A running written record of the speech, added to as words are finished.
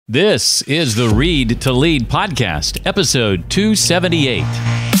This is the Read to Lead podcast, episode 278.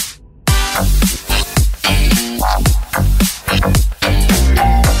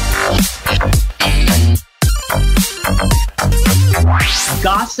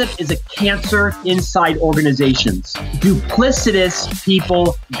 Gossip is a cancer inside organizations. Duplicitous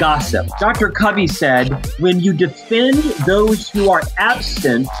people gossip. Dr. Covey said, when you defend those who are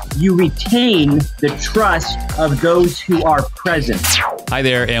absent, you retain the trust of those who are present. Hi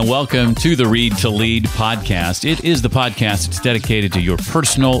there, and welcome to the Read to Lead podcast. It is the podcast that's dedicated to your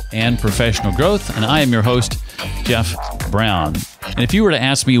personal and professional growth, and I am your host, Jeff Brown. And if you were to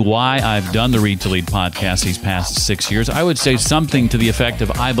ask me why I've done the Read to Lead podcast these past 6 years, I would say something to the effect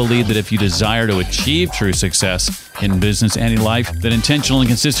of I believe that if you desire to achieve true success in business and in life, that intentional and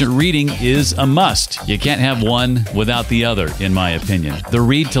consistent reading is a must. You can't have one without the other, in my opinion. The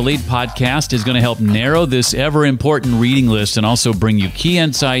Read to Lead podcast is going to help narrow this ever-important reading list and also bring you key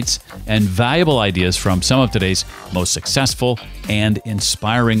insights and valuable ideas from some of today's most successful and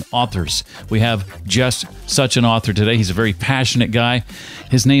inspiring authors. We have just such an author today. He's a very passionate guy.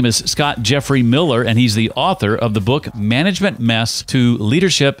 His name is Scott Jeffrey Miller, and he's the author of the book Management Mess to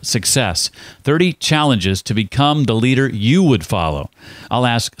Leadership Success, 30 Challenges to Become the Leader You Would Follow. I'll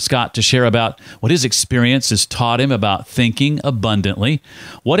ask Scott to share about what his experience has taught him about thinking abundantly,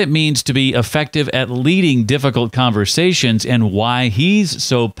 what it means to be effective at leading difficult conversations, and why he's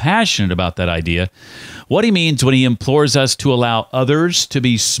so passionate about that idea, what he means when he implores us to allow others to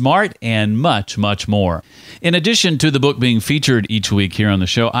be smart, and much, much more. In addition to the book being featured each week here on the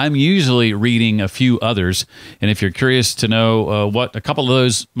show, I'm usually reading a few others. And if you're curious to know what a couple of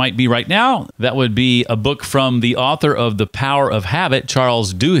those might be right now, that would be a book from the author of The Power of Habit,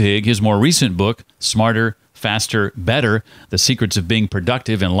 Charles Duhigg, his more recent book, Smarter, Faster, Better, The Secrets of Being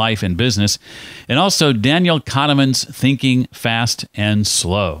Productive in Life and Business, and also Daniel Kahneman's Thinking Fast and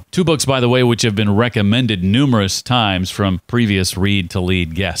Slow. Two books, by the way, which have been recommended numerous times from previous Read to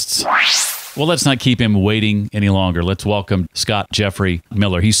Lead guests. Well, let's not keep him waiting any longer. Let's welcome Scott Jeffrey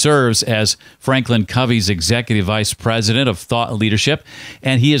Miller. He serves as FranklinCovey's Executive Vice President of Thought Leadership,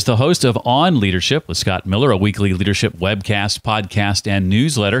 and he is the host of On Leadership with Scott Miller, a weekly leadership webcast, podcast, and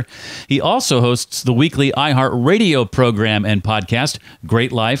newsletter. He also hosts the weekly iHeart Radio program and podcast,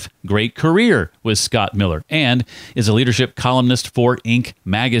 Great Life, Great Career with Scott Miller, and is a leadership columnist for Inc.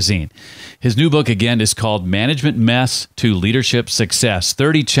 magazine. His new book, again, is called Management Mess to Leadership Success,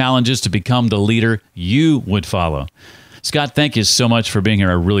 30 Challenges to Become the Leader You Would Follow. Scott, thank you so much for being here.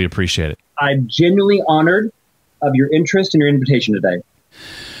 I really appreciate it. I'm genuinely honored of your interest and your invitation today.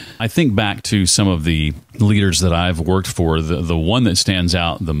 I think back to some of the leaders that I've worked for. The one that stands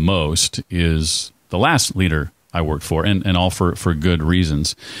out the most is the last leader I worked for, and all for good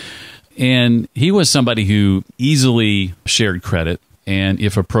reasons. And he was somebody who easily shared credit and,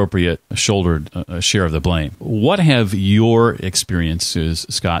 if appropriate, shouldered a share of the blame. What have your experiences,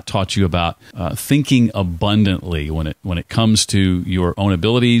 Scott, taught you about thinking abundantly when it comes to your own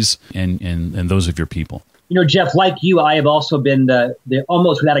abilities and those of your people? You know, Jeff, like you, I have also been the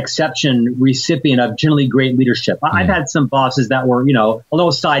almost without exception recipient of generally great leadership. I've had some bosses that were, a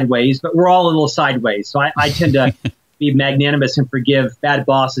little sideways, but we're all a little sideways. So I tend to be magnanimous and forgive bad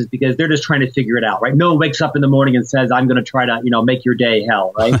bosses because they're just trying to figure it out, right? No one wakes up in the morning and says, I'm going to try to, make your day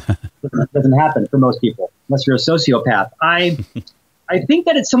hell, right? It doesn't happen for most people, unless you're a sociopath. I think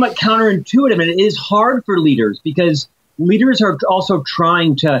that it's somewhat counterintuitive, and it is hard for leaders because leaders are also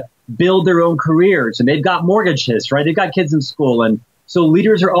trying to build their own careers, and they've got mortgages, right? They've got kids in school. And so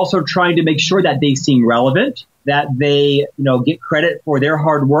leaders are also trying to make sure that they seem relevant, that they, get credit for their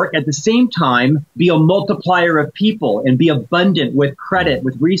hard work. At the same time, be a multiplier of people and be abundant with credit,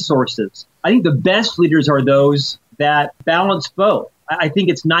 with resources. I think the best leaders are those that balance both. I think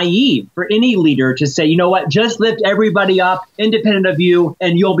it's naive for any leader to say, you know what, just lift everybody up independent of you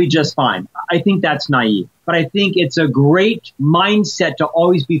and you'll be just fine. I think that's naive. But I think it's a great mindset to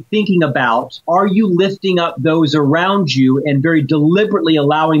always be thinking about, are you lifting up those around you and very deliberately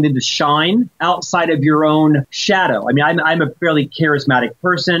allowing them to shine outside of your own shadow? I mean, I'm a fairly charismatic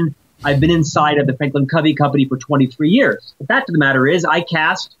person. I've been inside of the FranklinCovey company for 23 years. The fact of the matter is I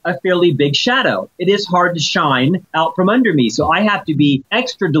cast a fairly big shadow. It is hard to shine out from under me. So I have to be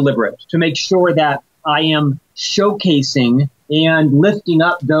extra deliberate to make sure that I am showcasing and lifting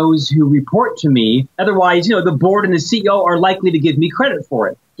up those who report to me. Otherwise, the board and the CEO are likely to give me credit for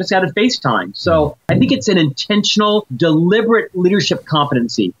it. just out of FaceTime. So I think it's an intentional, deliberate leadership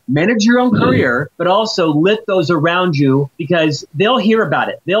competency. Manage your own career, but also lift those around you because they'll hear about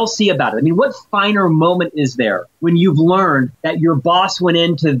it. They'll see about it. I mean, what finer moment is there when you've learned that your boss went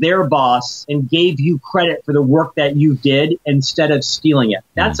into their boss and gave you credit for the work that you did instead of stealing it?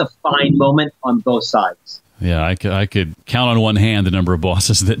 That's a fine moment on both sides. Yeah, I could count on one hand the number of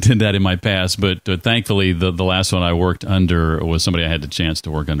bosses that did that in my past, but thankfully the last one I worked under was somebody I had the chance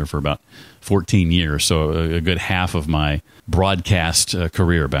to work under for about 14 years, so a good half of my broadcast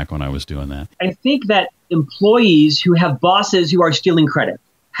career back when I was doing that. I think that employees who have bosses who are stealing credit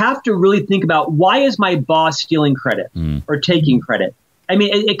have to really think about, why is my boss stealing credit or taking credit? I mean,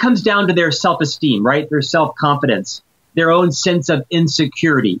 it comes down to their self-esteem, right? Their self-confidence, their own sense of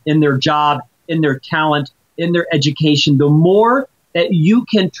insecurity in their job, in their talent, in their education. The more that you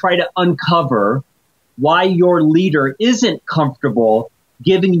can try to uncover why your leader isn't comfortable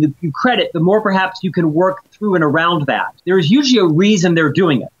giving you credit, the more perhaps you can work through and around that. There's usually a reason they're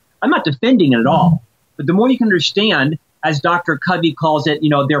doing it. I'm not defending it at all, but the more you can understand, as Dr. Covey calls it,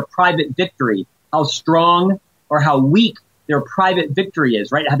 their private victory, how strong or how weak their private victory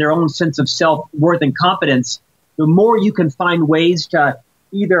is, right? Have their own sense of self-worth and competence. The more you can find ways to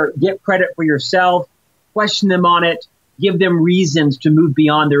either get credit for yourself, question them on it, give them reasons to move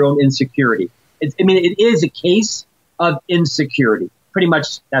beyond their own insecurity. It is a case of insecurity. Pretty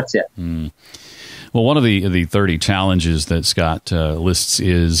much that's it. Well, one of the 30 challenges that Scott lists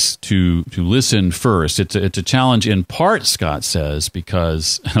is to listen first. It's a challenge in part, Scott says,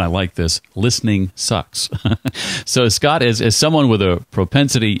 because, and I like this, listening sucks. So, Scott, as someone with a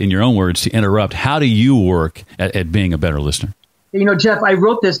propensity, in your own words, to interrupt, how do you work at being a better listener? Jeff, I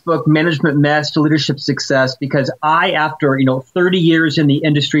wrote this book, Management Mess to Leadership Success, because after 30 years in the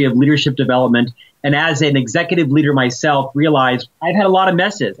industry of leadership development, and as an executive leader myself, realized I've had a lot of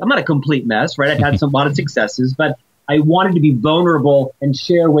messes. I'm not a complete mess, right? I've had a lot of successes, but I wanted to be vulnerable and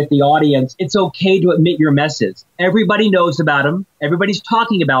share with the audience. It's okay to admit your messes. Everybody knows about them. Everybody's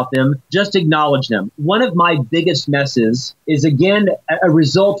talking about them. Just acknowledge them. One of my biggest messes is, again, a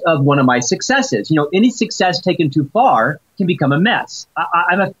result of one of my successes. Any success taken too far can become a mess.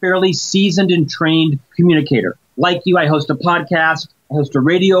 I'm a fairly seasoned and trained communicator. Like you, I host a podcast. I host a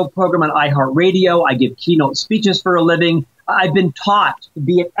radio program on iHeartRadio. I give keynote speeches for a living. I've been taught to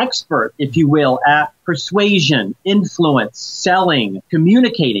be an expert, if you will, at persuasion, influence, selling,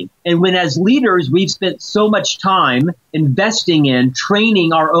 communicating. And when as leaders, we've spent so much time investing in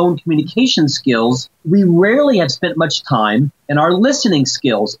training our own communication skills, we rarely have spent much time in our listening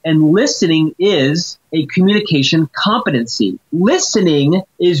skills. And listening is a communication competency. Listening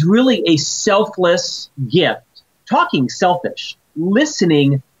is really a selfless gift. Talking selfish.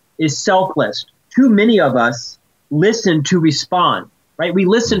 Listening is selfless. Too many of us listen to respond, right? We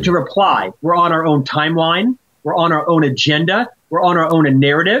listen to reply. We're on our own timeline. We're on our own agenda. We're on our own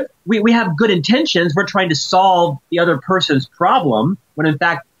narrative. We have good intentions. We're trying to solve the other person's problem when in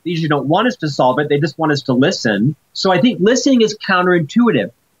fact, they usually don't want us to solve it. They just want us to listen. So I think listening is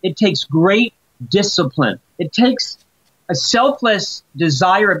counterintuitive. It takes great discipline. It takes a selfless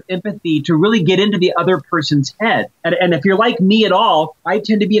desire of empathy to really get into the other person's head. And if you're like me at all, I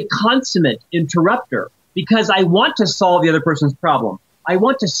tend to be a consummate interrupter because I want to solve the other person's problem. I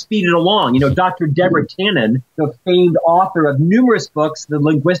want to speed it along. Dr. Deborah Tannen, the famed author of numerous books, the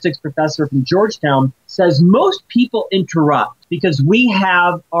linguistics professor from Georgetown, says most people interrupt because we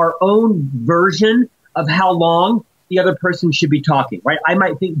have our own version of how long the other person should be talking, right? I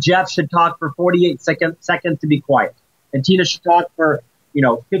might think Jeff should talk for 48 seconds to be quiet. And Tina should talk for,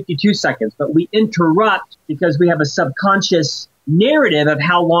 52 seconds. But we interrupt because we have a subconscious narrative of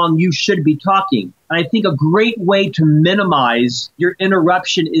how long you should be talking. And I think a great way to minimize your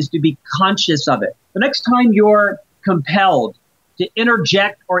interruption is to be conscious of it. The next time you're compelled to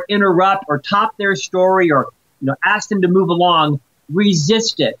interject or interrupt or top their story or, ask them to move along,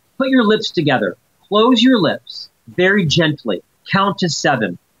 resist it. Put your lips together. Close your lips very gently. Count to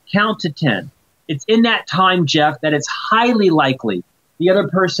 7. Count to 10. It's in that time, Jeff, that it's highly likely the other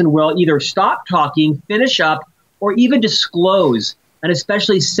person will either stop talking, finish up, or even disclose an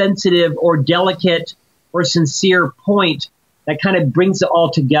especially sensitive or delicate or sincere point that kind of brings it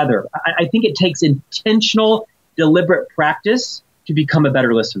all together. I think it takes intentional, deliberate practice to become a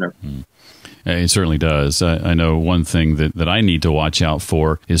better listener. It certainly does. I know one thing that I need to watch out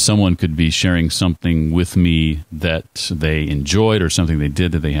for is someone could be sharing something with me that they enjoyed or something they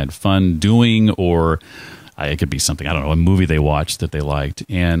did that they had fun doing, or it could be something, I don't know, a movie they watched that they liked.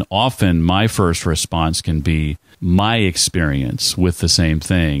 And often my first response can be my experience with the same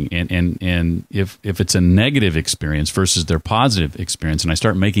thing. And if it's a negative experience versus their positive experience, and I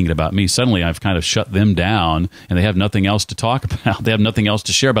start making it about me, suddenly I've kind of shut them down and they have nothing else to talk about. They have nothing else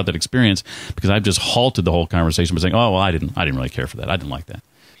to share about that experience because I've just halted the whole conversation by saying, oh, well, I didn't really care for that. I didn't like that.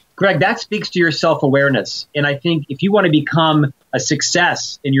 Greg, that speaks to your self-awareness. And I think if you want to become a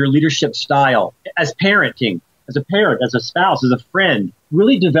success in your leadership style, as parenting, as a parent, as a spouse, as a friend,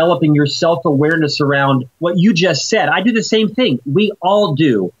 really developing your self-awareness around what you just said. I do the same thing. We all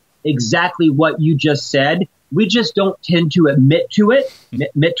do exactly what you just said. We just don't tend to admit to it,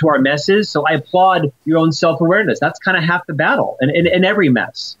 admit to our messes. So I applaud your own self-awareness. That's kind of half the battle in every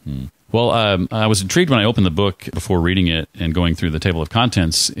mess. Well, I was intrigued when I opened the book before reading it and going through the table of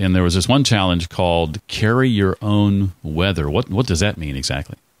contents, and there was this one challenge called Carry Your Own Weather. What does that mean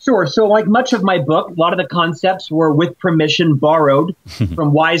exactly? Sure. So like much of my book, a lot of the concepts were with permission borrowed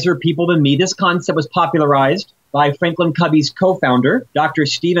from wiser people than me. This concept was popularized by FranklinCovey's co-founder, Dr.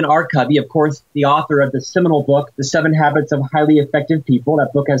 Stephen R. Covey, of course, the author of the seminal book, The 7 Habits of Highly Effective People.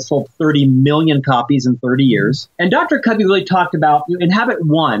 That book has sold 30 million copies in 30 years. And Dr. Covey really talked about, in habit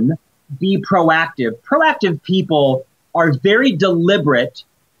 1, be proactive. Proactive people are very deliberate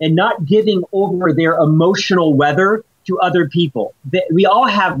in not giving over their emotional weather to other people. We all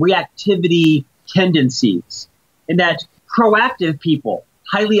have reactivity tendencies, and that proactive people,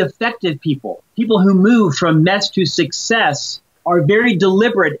 highly effective people, people who move from mess to success are very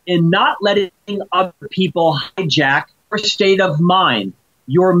deliberate in not letting other people hijack your state of mind,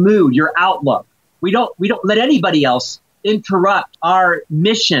 your mood, your outlook. We don't let anybody else interrupt our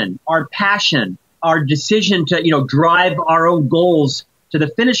mission, our passion, our decision to, drive our own goals to the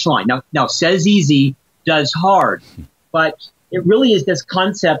finish line. Now says easy, does hard. But it really is this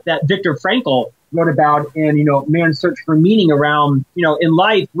concept that Viktor Frankl wrote about in, Man's Search for Meaning around, in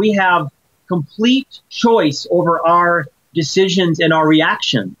life, we have complete choice over our decisions and our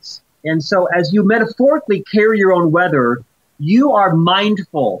reactions. And so as you metaphorically carry your own weather, you are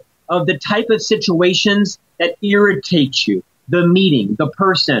mindful of the type of situations that irritate you, the meeting, the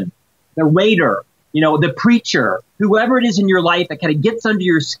person, the waiter, the preacher, whoever it is in your life that kind of gets under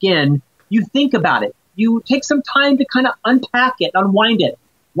your skin. You think about it. You take some time to kind of unpack it, unwind it.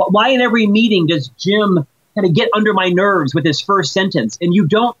 Why in every meeting does Jim kind of get under my nerves with his first sentence? And you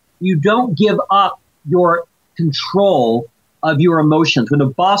don't give up your control of your emotions. When the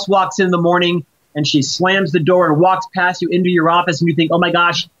boss walks in the morning and she slams the door and walks past you into your office and you think, oh my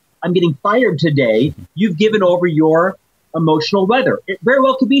gosh, I'm getting fired today, you've given over your emotional weather. It very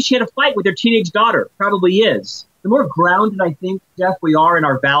well could be she had a fight with her teenage daughter. Probably is. The more grounded I think, Jeff, we are in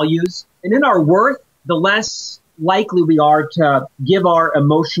our values and in our worth, the less likely we are to give our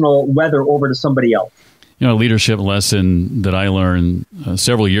emotional weather over to somebody else. A leadership lesson that I learned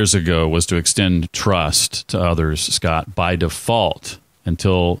several years ago was to extend trust to others, Scott, by default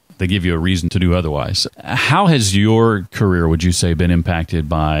until they give you a reason to do otherwise. How has your career, would you say, been impacted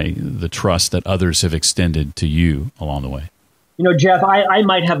by the trust that others have extended to you along the way? Jeff, I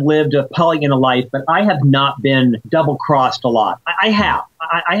might have lived a polygon life, but I have not been double-crossed a lot. I have.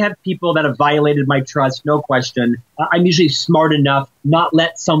 I have people that have violated my trust, no question. I'm usually smart enough not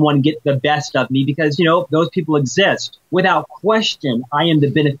let someone get the best of me because, those people exist. Without question, I am the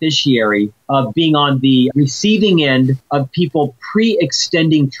beneficiary of being on the receiving end of people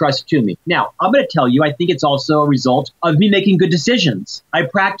pre-extending trust to me. Now, I'm going to tell you, I think it's also a result of me making good decisions. I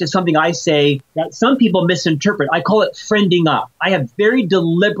practice something I say that some people misinterpret. I call it friending up. I have very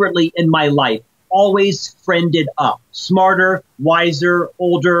deliberately in my life always friended up. Smarter, wiser,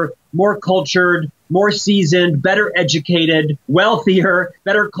 older, more cultured, more seasoned, better educated, wealthier,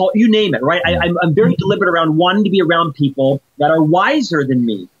 better, you name it, right? I'm very deliberate around wanting to be around people that are wiser than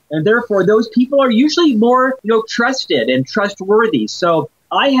me. And therefore, those people are usually more, trusted and trustworthy. So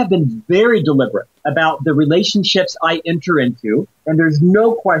I have been very deliberate about the relationships I enter into. And there's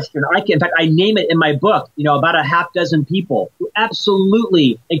no question in fact, I name it in my book, about a half dozen people who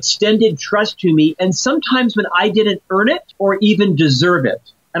absolutely extended trust to me. And sometimes when I didn't earn it or even deserve it.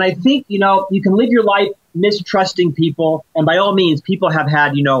 And I think, you can live your life mistrusting people. And by all means, people have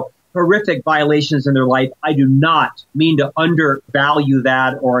had, horrific violations in their life. I do not mean to undervalue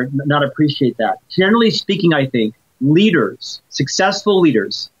that or not appreciate that. Generally speaking, I think leaders, successful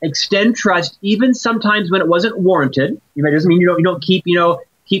leaders, extend trust even sometimes when it wasn't warranted. It doesn't mean you don't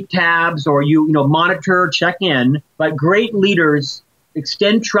keep tabs or you monitor, check in. But great leaders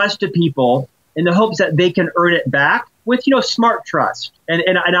extend trust to people in the hopes that they can earn it back with smart trust.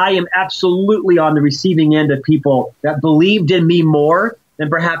 And I am absolutely on the receiving end of people that believed in me more than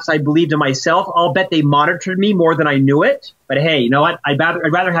perhaps I believed in myself. I'll bet they monitored me more than I knew it. But hey, you know what? I'd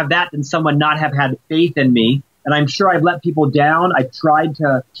rather have that than someone not have had faith in me. And I'm sure I've let people down. I've tried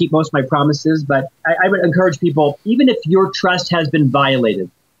to keep most of my promises, but I would encourage people, even if your trust has been violated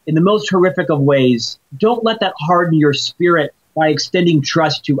in the most horrific of ways, don't let that harden your spirit by extending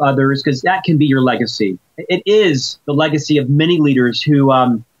trust to others, because that can be your legacy. It is the legacy of many leaders who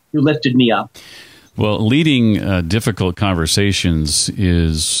lifted me up. Well, leading difficult conversations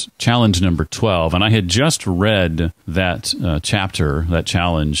is challenge number 12. And I had just read that chapter, that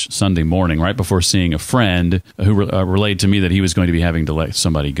challenge, Sunday morning, right before seeing a friend who relayed to me that he was going to be having to let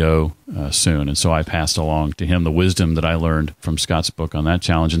somebody go soon. And so I passed along to him the wisdom that I learned from Scott's book on that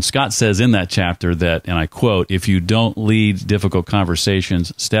challenge. And Scott says in that chapter that, and I quote, "If you don't lead difficult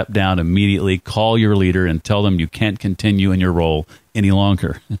conversations, step down immediately, call your leader and tell them you can't continue in your role any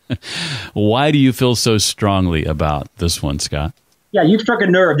longer." Why do you feel so strongly about this one, Scott? Yeah, you've struck a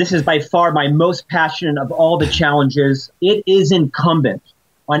nerve. This is by far my most passionate of all the challenges. It is incumbent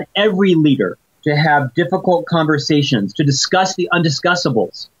on every leader to have difficult conversations, to discuss the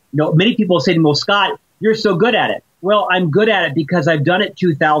undiscussables. You know, many people say to me, "Well, Scott, you're so good at it." Well, I'm good at it because I've done it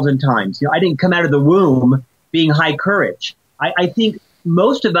 2,000 times. You know, I didn't come out of the womb being high courage. I think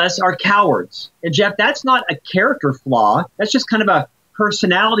most of us are cowards. And Jeff, that's not a character flaw. That's just kind of a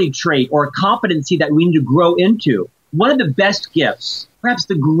personality trait or a competency that we need to grow into. One of the best gifts, perhaps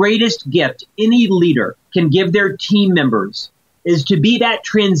the greatest gift any leader can give their team members, is to be that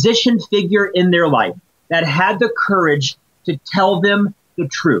transition figure in their life that had the courage to tell them the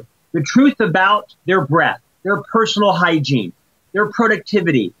truth about their breath, their personal hygiene, their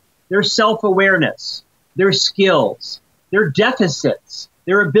productivity, their self-awareness, their skills, their deficits,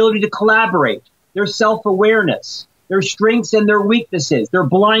 their ability to collaborate, their self-awareness, their strengths and their weaknesses, their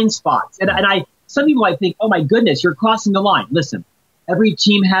blind spots. And some people might think, "Oh my goodness, you're crossing the line." Listen, every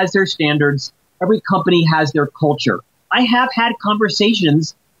team has their standards. Every company has their culture. I have had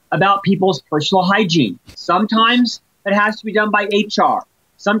conversations about people's personal hygiene. Sometimes it has to be done by HR.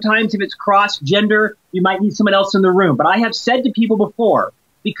 Sometimes if it's cross-gender, you might need someone else in the room. But I have said to people before,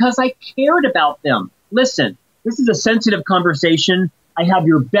 because I cared about them, listen, this is a sensitive conversation. I have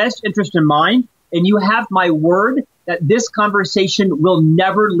your best interest in mind, and you have my word that this conversation will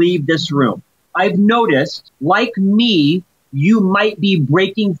never leave this room. I've noticed, like me, you might be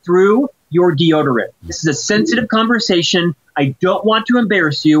breaking through your deodorant. This is a sensitive conversation. I don't want to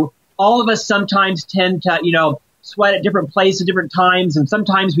embarrass you. All of us sometimes tend to, sweat at different places, different times, and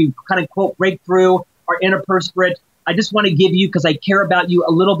sometimes we kind of, quote, break through our interperspirate. I just want to give you, because I care about you,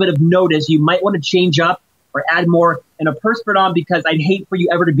 a little bit of notice. You might want to change up or add more interperspirate on, because I'd hate for you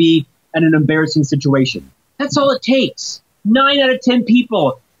ever to be in an embarrassing situation. That's all it takes. 9 out of 10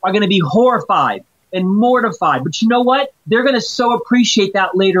 people are going to be horrified and mortified. But you know what? They're going to so appreciate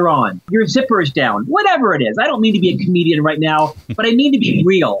that later on. Your zipper is down, whatever it is. I don't mean to be a comedian right now, but I mean to be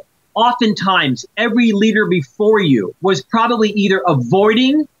real. Oftentimes, every leader before you was probably either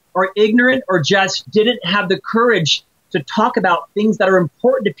avoiding or ignorant or just didn't have the courage to talk about things that are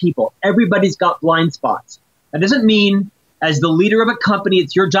important to people. Everybody's got blind spots. That doesn't mean as the leader of a company,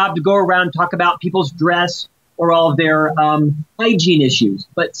 it's your job to go around and talk about people's dress or all of their hygiene issues.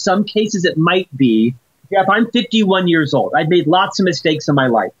 But some cases it might be. Jeff, I'm 51 years old. I've made lots of mistakes in my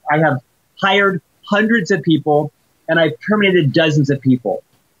life. I have hired hundreds of people, and I've terminated dozens of people.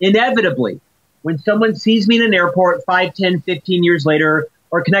 Inevitably, when someone sees me in an airport 5, 10, 15 years later,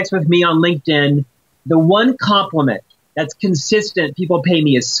 or connects with me on LinkedIn, the one compliment that's consistent people pay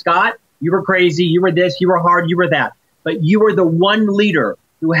me is, "Scott, you were crazy, you were this, you were hard, you were that. But you were the one leader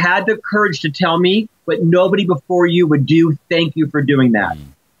who had the courage to tell me what nobody before you would do. Thank you for doing that."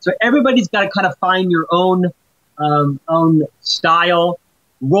 So everybody's got to kind of find your own style,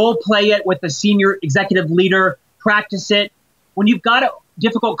 role play it with a senior executive leader, practice it. When you've got a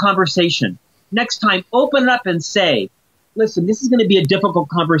difficult conversation, next time, open it up and say, "Listen, this is going to be a difficult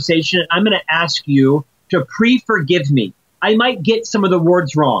conversation. I'm going to ask you to pre-forgive me. I might get some of the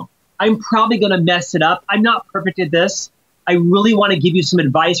words wrong. I'm probably going to mess it up. I'm not perfect at this. I really want to give you some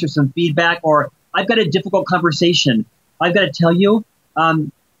advice or some feedback, or I've got a difficult conversation. I've got to tell you,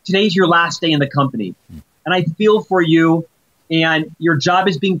 today's your last day in the company, and I feel for you, and your job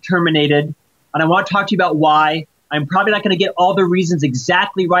is being terminated, and I want to talk to you about why. I'm probably not going to get all the reasons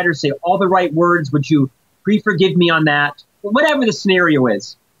exactly right or say all the right words. Would you pre-forgive me on that?" Whatever the scenario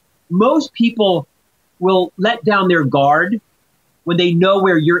is, most people will let down their guard when they know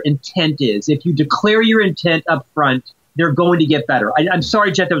where your intent is. If you declare your intent up front, they're going to get better. I'm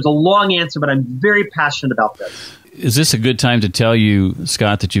sorry, Jeff, that was a long answer, but I'm very passionate about this. Is this a good time to tell you,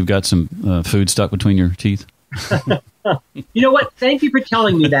 Scott, that you've got some food stuck between your teeth? You know what? Thank you for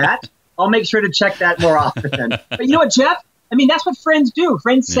telling me that. I'll make sure to check that more often. But you know what, Jeff? I mean, that's what friends do.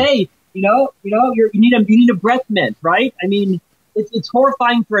 Friends say, you need a breath mint, right? I mean, it's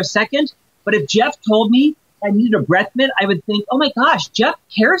horrifying for a second. But if Jeff told me I needed a breath mint, I would think, oh my gosh, Jeff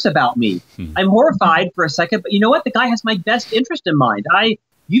cares about me. I'm horrified for a second, but you know what? The guy has my best interest in mind.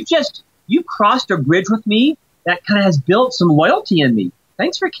 You crossed a bridge with me that kind of has built some loyalty in me.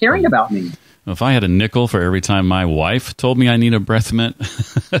 Thanks for caring about me. Well, if I had a nickel for every time my wife told me I need a breath mint,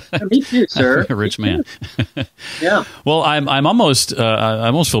 me too, sir. I'd be a rich man. Yeah. Well, I almost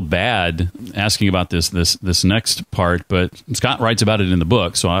feel bad asking about this next part, but Scott writes about it in the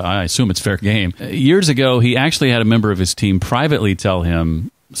book, so I assume it's fair game. Years ago, he actually had a member of his team privately tell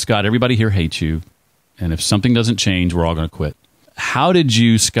him, Scott, everybody here hates you, and if something doesn't change, we're all going to quit. How did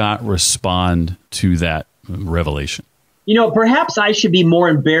you, Scott, respond to that revelation? You know, perhaps I should be more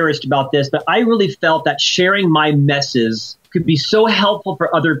embarrassed about this, but I really felt that sharing my messes could be so helpful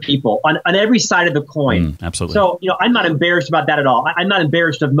for other people on every side of the coin. Absolutely. So, I'm not embarrassed about that at all. I'm not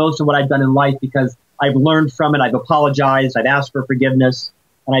embarrassed of most of what I've done in life because I've learned from it. I've apologized. I've asked for forgiveness,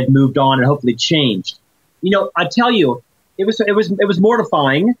 and I've moved on and hopefully changed. I tell you, it was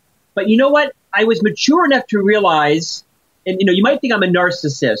mortifying, but you know what? I was mature enough to realize, and you might think I'm a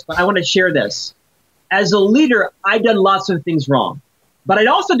narcissist, but I want to share this. As a leader, I'd done lots of things wrong, but I'd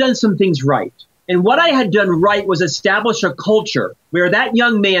also done some things right. And what I had done right was establish a culture where that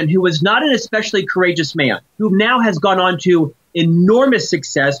young man, who was not an especially courageous man, who now has gone on to enormous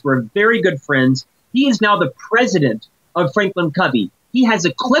success, we're very good friends. He is now the president of FranklinCovey. He has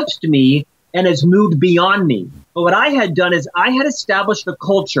eclipsed me and has moved beyond me. But what I had done is I had established a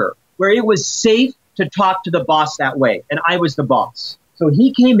culture where it was safe to talk to the boss that way, and I was the boss. So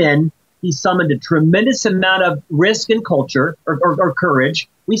he came in. He summoned a tremendous amount of risk and culture or courage.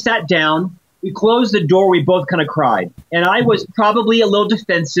 We sat down. We closed the door. We both kind of cried. And I was probably a little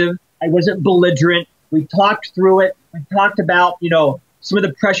defensive. I wasn't belligerent. We talked through it. We talked about, some of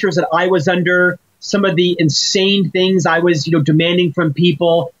the pressures that I was under, some of the insane things I was, demanding from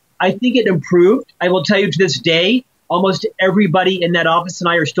people. I think it improved. I will tell you to this day, almost everybody in that office and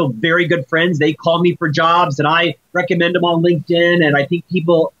I are still very good friends. They call me for jobs and I recommend them on LinkedIn. And I think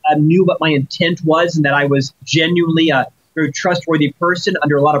people knew what my intent was and that I was genuinely a very trustworthy person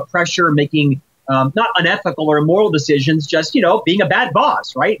under a lot of pressure, making not unethical or immoral decisions, just, being a bad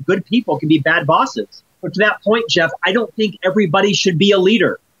boss, right? Good people can be bad bosses. But to that point, Jeff, I don't think everybody should be a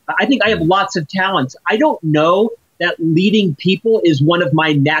leader. I think I have lots of talents. I don't know that leading people is one of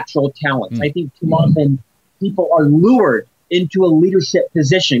my natural talents. I think too often people are lured into a leadership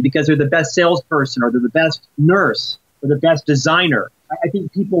position because they're the best salesperson or they're the best nurse or the best designer. I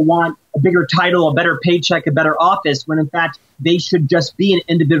think people want a bigger title, a better paycheck, a better office, when in fact they should just be an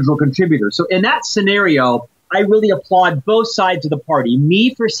individual contributor. So in that scenario, I really applaud both sides of the party,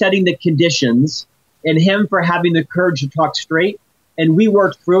 me for setting the conditions and him for having the courage to talk straight. And we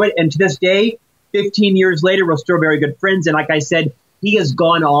worked through it. And to this day, 15 years later, we're still very good friends. And like I said, he has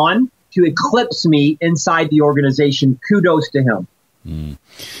gone on to eclipse me inside the organization. Kudos to him.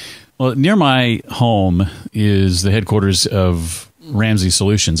 Well, near my home is the headquarters of Ramsey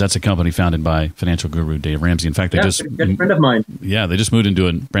Solutions. That's a company founded by financial guru Dave Ramsey. In fact, they just a good friend of mine. Yeah, they just moved into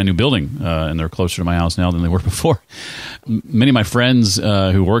a brand new building, and they're closer to my house now than they were before. Many of my friends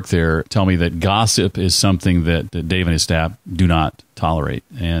who work there tell me that gossip is something that Dave and his staff do not tolerate.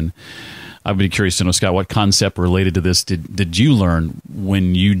 And I'd be curious to know, Scott, what concept related to this did you learn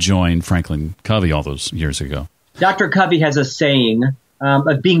when you joined FranklinCovey all those years ago? Dr. Covey has a saying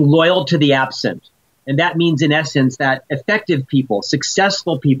of being loyal to the absent. And that means, in essence, that effective people,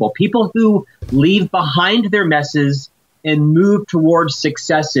 successful people, people who leave behind their messes and move towards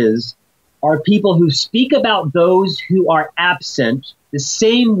successes are people who speak about those who are absent the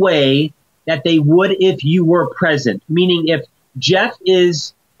same way that they would if you were present. Meaning if Jeff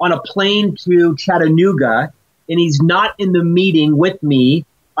is on a plane to Chattanooga and he's not in the meeting with me,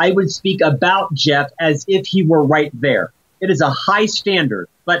 I would speak about Jeff as if he were right there. It is a high standard,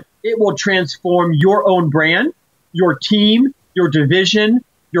 but it will transform your own brand, your team, your division,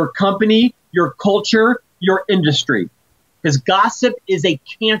 your company, your culture, your industry. Because gossip is a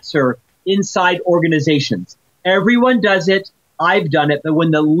cancer inside organizations. Everyone does it. I've done it. But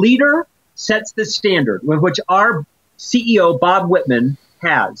when the leader sets the standard, with which our CEO, Bob Whitman,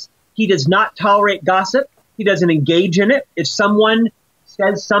 has, he does not tolerate gossip. He doesn't engage in it. If someone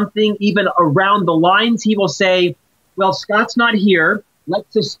says something even around the lines, he will say, well, Scott's not here.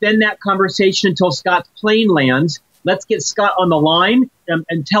 Let's suspend that conversation until Scott's plane lands. Let's get Scott on the line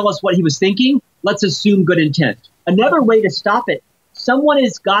and tell us what he was thinking. Let's assume good intent. Another way to stop it, someone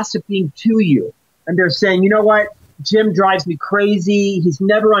is gossiping to you. and they're saying, you know what? Jim drives me crazy. He's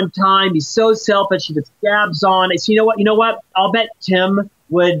never on time. He's so selfish. He just gabs on. I say, you know what? I'll bet Tim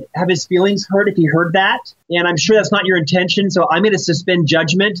would have his feelings hurt if he heard that. And I'm sure that's not your intention. So I'm going to suspend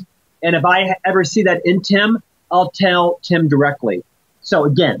judgment. And if I ever see that in Tim, I'll tell Tim directly. So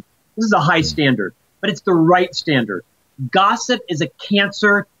again, this is a high standard, but it's the right standard. Gossip is a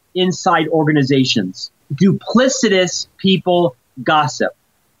cancer inside organizations. Duplicitous people gossip.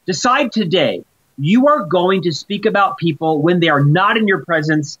 Decide today. You are going to speak about people when they are not in your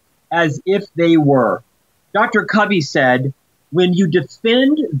presence as if they were. Dr. Covey said, when you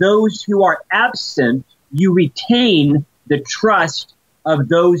defend those who are absent, you retain the trust of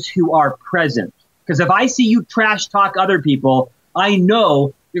those who are present. Because if I see you trash talk other people, I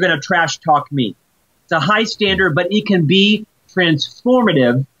know you're going to trash talk me. It's a high standard, but it can be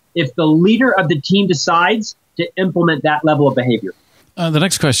transformative if the leader of the team decides to implement that level of behavior. The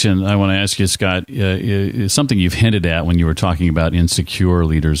next question I want to ask you, Scott, is something you've hinted at when you were talking about insecure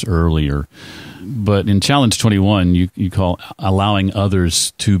leaders earlier. But in Challenge 21, you call allowing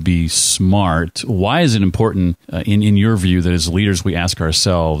others to be smart. Why is it important, in your view, that as leaders we ask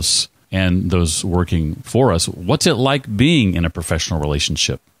ourselves and those working for us, what's it like being in a professional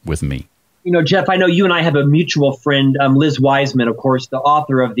relationship with me? You know, Jeff, I know you and I have a mutual friend, Liz Wiseman, of course, the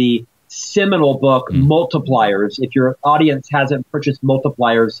author of the seminal book, Multipliers. If your audience hasn't purchased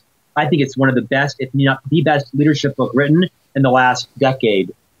Multipliers, I think it's one of the best, if not the best leadership book written in the last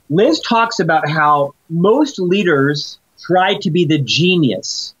decade. Liz talks about how most leaders try to be the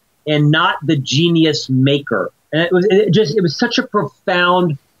genius and not the genius maker. And it was such a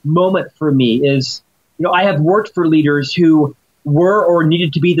profound moment for me is, I have worked for leaders who were or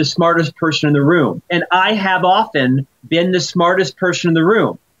needed to be the smartest person in the room. And I have often been the smartest person in the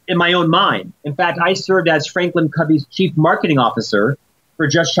room. In my own mind. In fact, I served as FranklinCovey's chief marketing officer for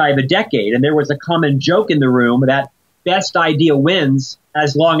just shy of a decade. And there was a common joke in the room that best idea wins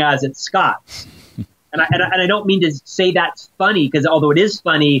as long as it's Scott's. And I don't mean to say that's funny, because although it is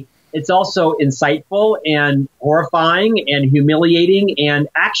funny, it's also insightful and horrifying and humiliating and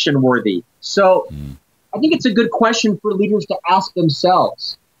action worthy. So I think it's a good question for leaders to ask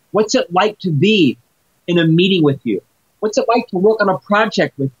themselves. What's it like to be in a meeting with you? What's it like to work on a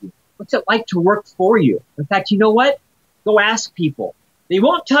project with you? What's it like to work for you? In fact, you know what? Go ask people. They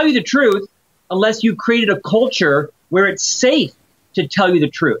won't tell you the truth unless you've created a culture where it's safe to tell you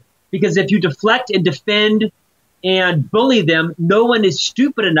the truth. Because if you deflect and defend and bully them, no one is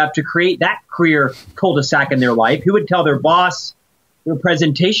stupid enough to create that career cul-de-sac in their life. Who would tell their boss their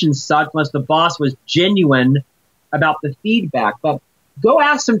presentation sucked unless the boss was genuine about the feedback? But go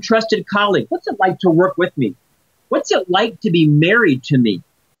ask some trusted colleague, what's it like to work with me? What's it like to be married to me?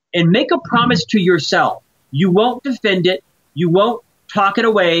 And make a promise to yourself. You won't defend it. You won't talk it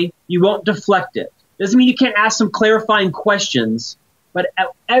away. You won't deflect it. Doesn't mean you can't ask some clarifying questions, but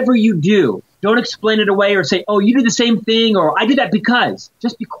whatever you do, don't explain it away or say, oh, you do the same thing, or I did that because.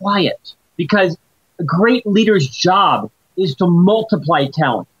 Just be quiet. Because a great leader's job is to multiply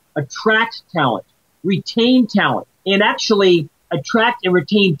talent, attract talent, retain talent, and actually attract and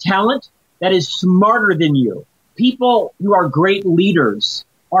retain talent that is smarter than you. People who are great leaders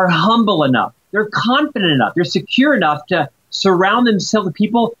are humble enough, they're confident enough, they're secure enough to surround themselves with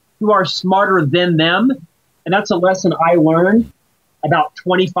people who are smarter than them. And that's a lesson I learned about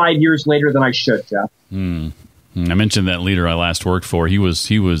 25 years later than I should, Jeff. I mentioned that leader I last worked for. He was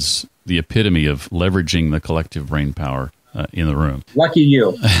the epitome of leveraging the collective brain power in the room. Lucky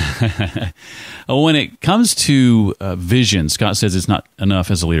you. When it comes to vision, Scott says it's not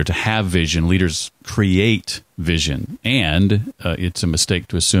enough as a leader to have vision. Leaders create vision, and it's a mistake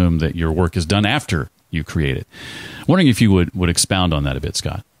to assume that your work is done after you create it. I'm wondering if you would expound on that a bit,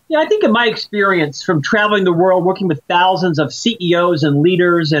 Scott. Yeah, I think in my experience from traveling the world, working with thousands of CEOs and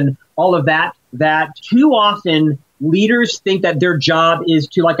leaders and all of that, that too often leaders think that their job is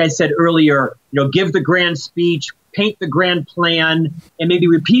to, like I said earlier, give the grand speech, paint the grand plan, and maybe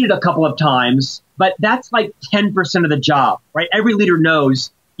repeat it a couple of times. But that's like 10% of the job, right? Every leader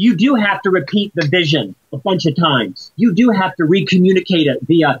knows you do have to repeat the vision a bunch of times. You do have to recommunicate it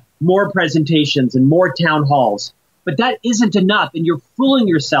via more presentations and more town halls. But that isn't enough, and you're fooling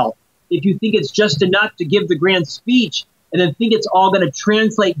yourself if you think it's just enough to give the grand speech and then think it's all going to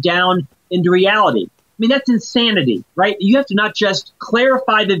translate down into reality. I mean, that's insanity, right? You have to not just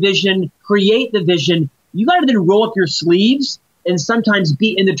clarify the vision, create the vision. You got to then roll up your sleeves and sometimes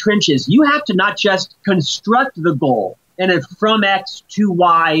be in the trenches. You have to not just construct the goal in a from X to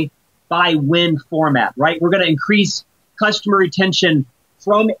Y by when format, right? We're going to increase customer retention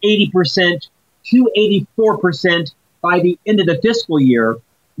from 80% to 84% by the end of the fiscal year.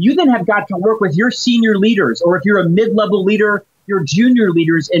 You then have got to work with your senior leaders, or if you're a mid-level leader, your junior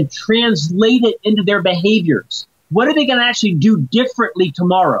leaders, and translate it into their behaviors. What are they going to actually do differently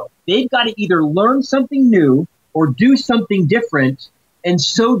tomorrow? They've got to either learn something new or do something different, and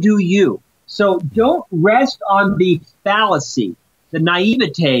so do you. So don't rest on the fallacy, the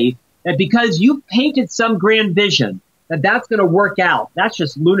naivete, that because you've painted some grand vision, that's going to work out. That's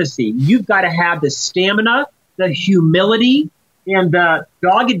just lunacy. You've got to have the stamina, the humility, and the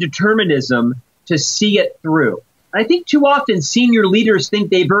dogged determinism to see it through. I think too often senior leaders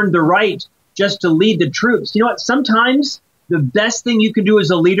think they've earned the right just to lead the troops. You know what? Sometimes the best thing you can do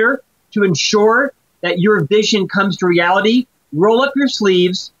as a leader to ensure that your vision comes to reality, roll up your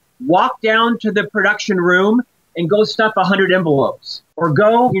sleeves, walk down to the production room, and go stuff 100 envelopes, or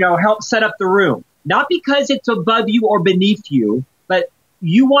go, help set up the room. Not because it's above you or beneath you, but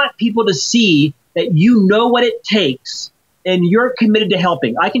you want people to see that you know what it takes and you're committed to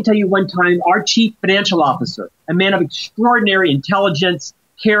helping. I can tell you one time, our chief financial officer, a man of extraordinary intelligence,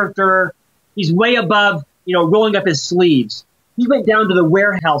 character, he's way above, rolling up his sleeves. He went down to the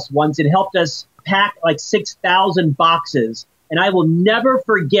warehouse once and helped us pack like 6,000 boxes. And I will never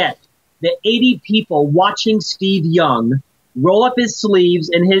forget the 80 people watching Steve Young roll up his sleeves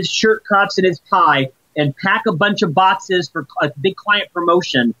and his shirt cuffs and his tie and pack a bunch of boxes for a big client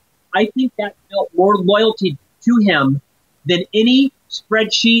promotion. I think that built more loyalty to him than any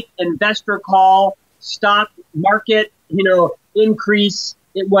spreadsheet, investor call, stock market, increase.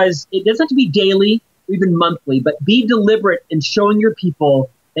 It doesn't have to be daily, even monthly, but be deliberate in showing your people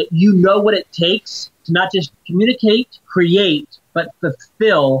that you know what it takes to not just communicate, create, but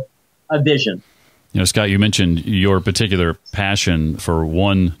fulfill a vision. Scott, you mentioned your particular passion for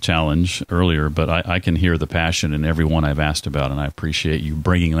one challenge earlier, but I can hear the passion in every one I've asked about, and I appreciate you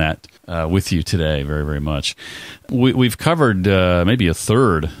bringing that with you today very, very much. We've covered maybe a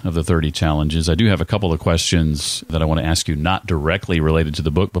third of the 30 challenges. I do have a couple of questions that I want to ask you, not directly related to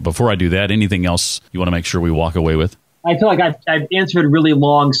the book, but before I do that, anything else you want to make sure we walk away with? I feel like I've answered really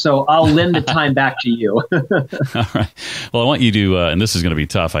long, so I'll lend the time back to you. All right. Well, I want you to, and this is going to be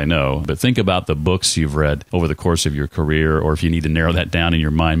tough, I know, but think about the books you've read over the course of your career, or if you need to narrow that down in your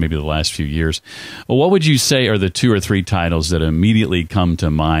mind, maybe the last few years. Well, what would you say are the 2 or 3 titles that immediately come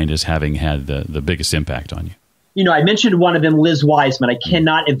to mind as having had the biggest impact on you? I mentioned one of them, Liz Wiseman. I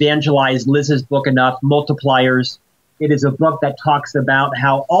cannot evangelize Liz's book enough, Multipliers. It is a book that talks about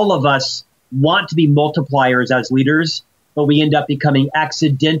how all of us want to be multipliers as leaders, but we end up becoming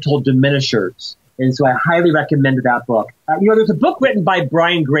accidental diminishers. And so I highly recommend that book. There's a book written by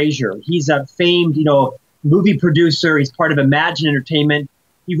Brian Grazer. He's a famed, movie producer. He's part of Imagine Entertainment.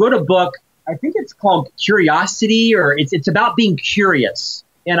 He wrote a book, I think it's called Curiosity, or it's about being curious.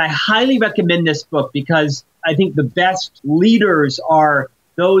 And I highly recommend this book because I think the best leaders are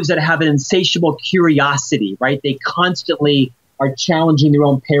those that have an insatiable curiosity, right? They constantly are challenging their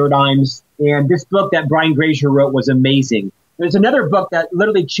own paradigms. And this book that Brian Grazer wrote was amazing. There's another book that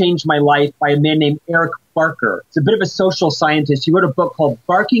literally changed my life by a man named Eric Barker. It's a bit of a social scientist. He wrote a book called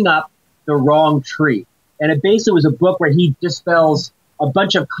Barking Up the Wrong Tree. And it basically was a book where he dispels a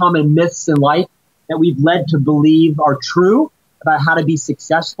bunch of common myths in life that we've led to believe are true about how to be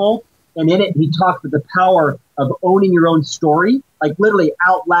successful. And in it, he talks about the power of owning your own story, like literally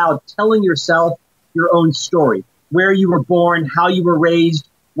out loud, telling yourself your own story, where you were born, how you were raised,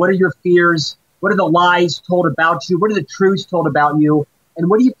 what are your fears, what are the lies told about you, what are the truths told about you, and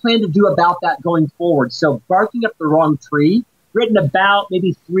what do you plan to do about that going forward? So Barking Up the Wrong Tree, written about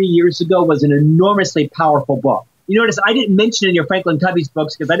maybe 3 years ago, was an enormously powerful book. You notice I didn't mention any of FranklinCovey's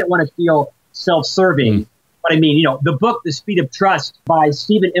books because I didn't want to feel self-serving. But I mean, the book, The Speed of Trust by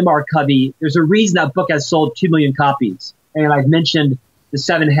Stephen M. R. Covey, there's a reason that book has sold 2 million copies. And I've mentioned The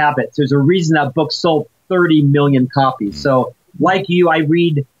 7 Habits. There's a reason that book sold 30 million copies. So like you, I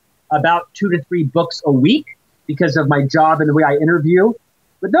read about 2 to 3 books a week because of my job and the way I interview.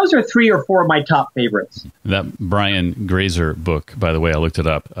 But those are 3 or 4 of my top favorites. That Brian Grazer book, by the way, I looked it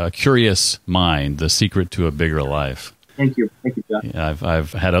up. Curious Mind, The Secret to a Bigger Life. Thank you. Thank you, Jeff. Yeah,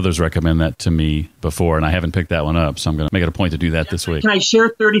 I've had others recommend that to me before, and I haven't picked that one up. So I'm going to make it a point to do that this week. Can I share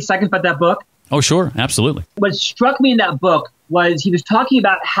 30 seconds about that book? Oh, sure. Absolutely. What struck me in that book was he was talking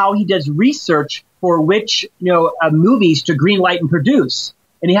about how he does research for which movies to greenlight and produce.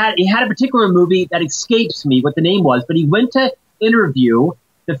 And he had a particular movie that escapes me what the name was, but he went to interview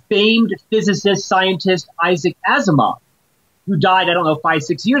the famed physicist, scientist Isaac Asimov, who died,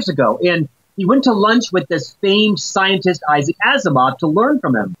 5-6 years ago. And he went to lunch with this famed scientist, Isaac Asimov, to learn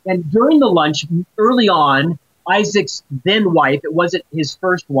from him. And during the lunch, early on, Isaac's then wife, it wasn't his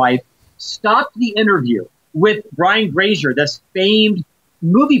first wife, stopped the interview with Brian Grazer, this famed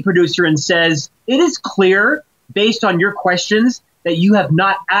movie producer and says, it is clear based on your questions that you have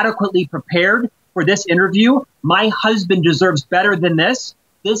not adequately prepared for this interview. My husband deserves better than this.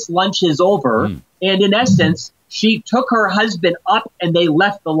 This lunch is over. And in essence, she took her husband up and they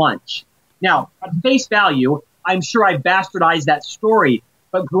left the lunch. Now, at face value, I'm sure I bastardized that story.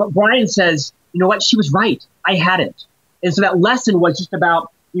 But Brian says, you know what? She was right. I had it. And so that lesson was just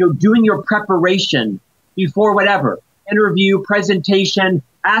about, doing your preparation before whatever, interview, presentation,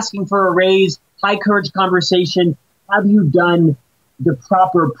 asking for a raise, high courage conversation. Have you done the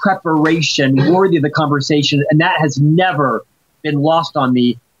proper preparation worthy of the conversation? And that has never been lost on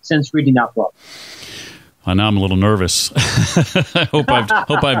me since reading that book. Now I'm a little nervous. I hope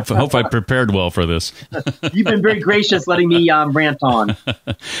I prepared well for this. You've been very gracious letting me rant on.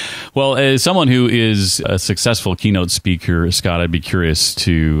 Well, as someone who is a successful keynote speaker, Scott, I'd be curious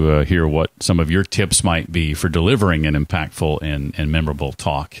to hear what some of your tips might be for delivering an impactful and memorable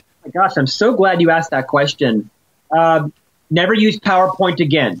talk. Oh my gosh, I'm so glad you asked that question. Never use PowerPoint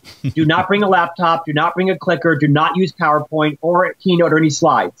again. Do not bring a laptop. Do not bring a clicker. Do not use PowerPoint or a keynote or any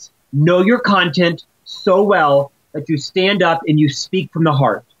slides. Know your content so well that you stand up and you speak from the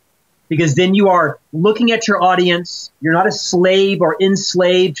heart, because then you are looking at your audience. You're not a slave or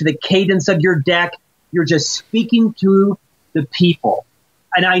enslaved to the cadence of your deck. You're just speaking to the people.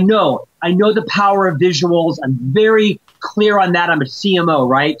 And I know the power of visuals. I'm very clear on that. I'm a CMO,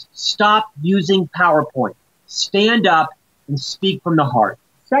 right? Stop using PowerPoint. Stand up and speak from the heart.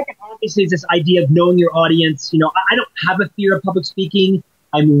 Second, obviously, is this idea of knowing your audience. I don't have a fear of public speaking.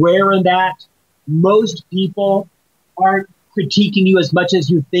 I'm rare in that. Most people aren't critiquing you as much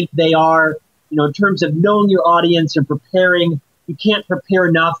as you think they are. In terms of knowing your audience and preparing, you can't prepare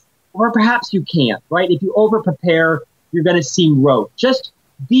enough, or perhaps you can't, right? If you over-prepare, you're going to seem rote. Just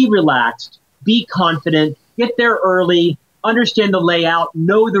be relaxed, be confident, get there early, understand the layout,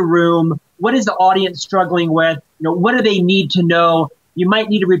 know the room. What is the audience struggling with? What do they need to know? You might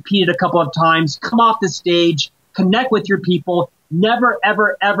need to repeat it a couple of times. Come off the stage, connect with your people. Never,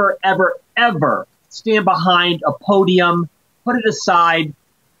 ever, ever, ever, ever stand behind a podium, put it aside,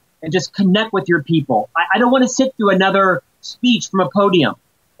 and just connect with your people. I don't want to sit through another speech from a podium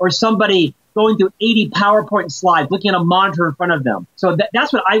or somebody going through 80 PowerPoint slides, looking at a monitor in front of them. So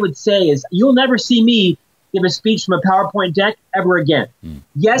that's what I would say is you'll never see me give a speech from a PowerPoint deck ever again.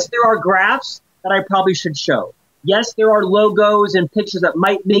 Yes, there are graphs that I probably should show. Yes, there are logos and pictures that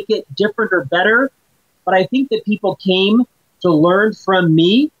might make it different or better, but I think that people came to learn from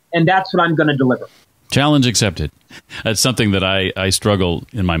me, and that's what I'm going to deliver. Challenge accepted. That's something that I struggle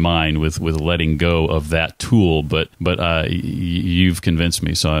in my mind with letting go of that tool, but you've convinced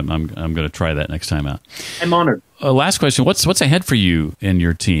me, so I'm going to try that next time out. I'm honored. Last question: What's ahead for you and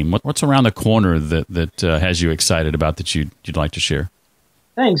your team? What's around the corner that has you excited about that you'd like to share?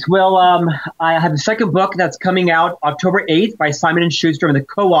 Thanks. Well, I have a second book that's coming out October 8th by Simon & Schuster. I'm the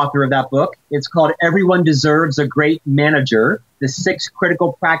co-author of that book. It's called Everyone Deserves a Great Manager, the 6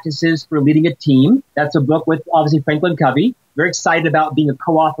 Critical Practices for Leading a Team. That's a book with, obviously, FranklinCovey. Very excited about being a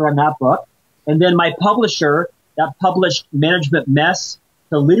co-author on that book. And then my publisher that published Management Mess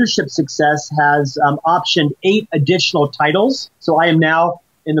to Leadership Success has optioned 8 additional titles. So I am now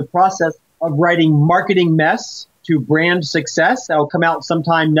in the process of writing Marketing Mess to Brand Success. That will come out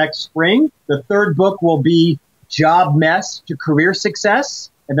sometime next spring. The third book will be Job Mess to Career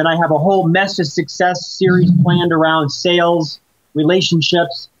Success. And then I have a whole Mess to Success series planned around sales,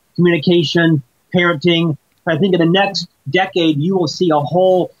 relationships, communication, parenting. I think in the next decade, you will see a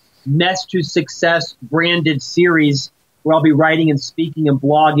whole Mess to Success branded series where I'll be writing and speaking and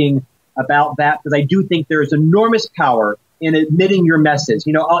blogging about that, because I do think there is enormous power in admitting your messes.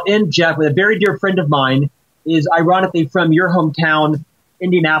 I'll end, Jeff, with a very dear friend of mine, is ironically from your hometown,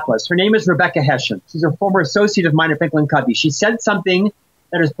 Indianapolis. Her name is Rebecca Hession. She's a former associate of mine at FranklinCovey. She said something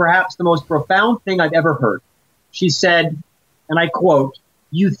that is perhaps the most profound thing I've ever heard. She said, and I quote,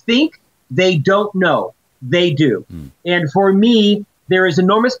 "You think they don't know, they do." And for me, there is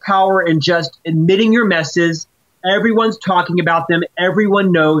enormous power in just admitting your messes. Everyone's talking about them.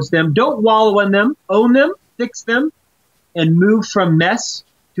 Everyone knows them. Don't wallow in them. Own them, fix them, and move from mess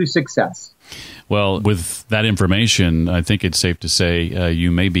to success. Well, with that information, I think it's safe to say you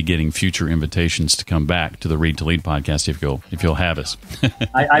may be getting future invitations to come back to the Read to Lead podcast if you'll have us.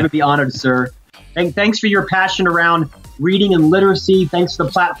 I would be honored, sir. Thanks for your passion around reading and literacy. Thanks for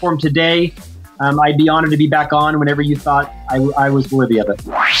the platform today. I'd be honored to be back on whenever you thought I was worthy of it.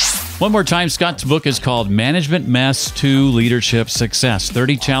 One more time, Scott's book is called Management Mess to Leadership Success,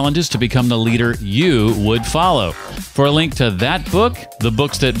 30 Challenges to Become the Leader You Would Follow. For a link to that book, the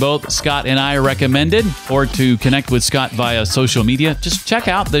books that both Scott and I recommended, or to connect with Scott via social media, just check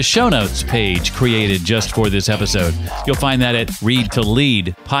out the show notes page created just for this episode. You'll find that at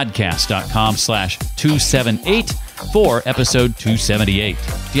readtoleadpodcast.com/278 for episode 278.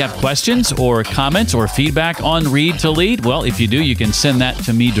 If you have questions or comments or feedback on Read to Lead, well, if you do, you can send that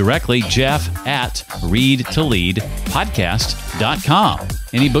to me directly, jeff@readtoleadpodcast.com.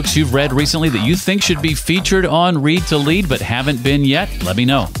 Any books you've read recently that you think should be featured on Read to Lead but haven't been yet, let me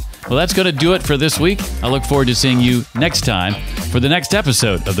know. Well, that's going to do it for this week. I look forward to seeing you next time for the next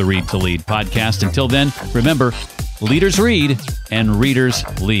episode of the Read to Lead podcast. Until then, remember, leaders read and readers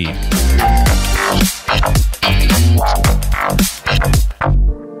lead.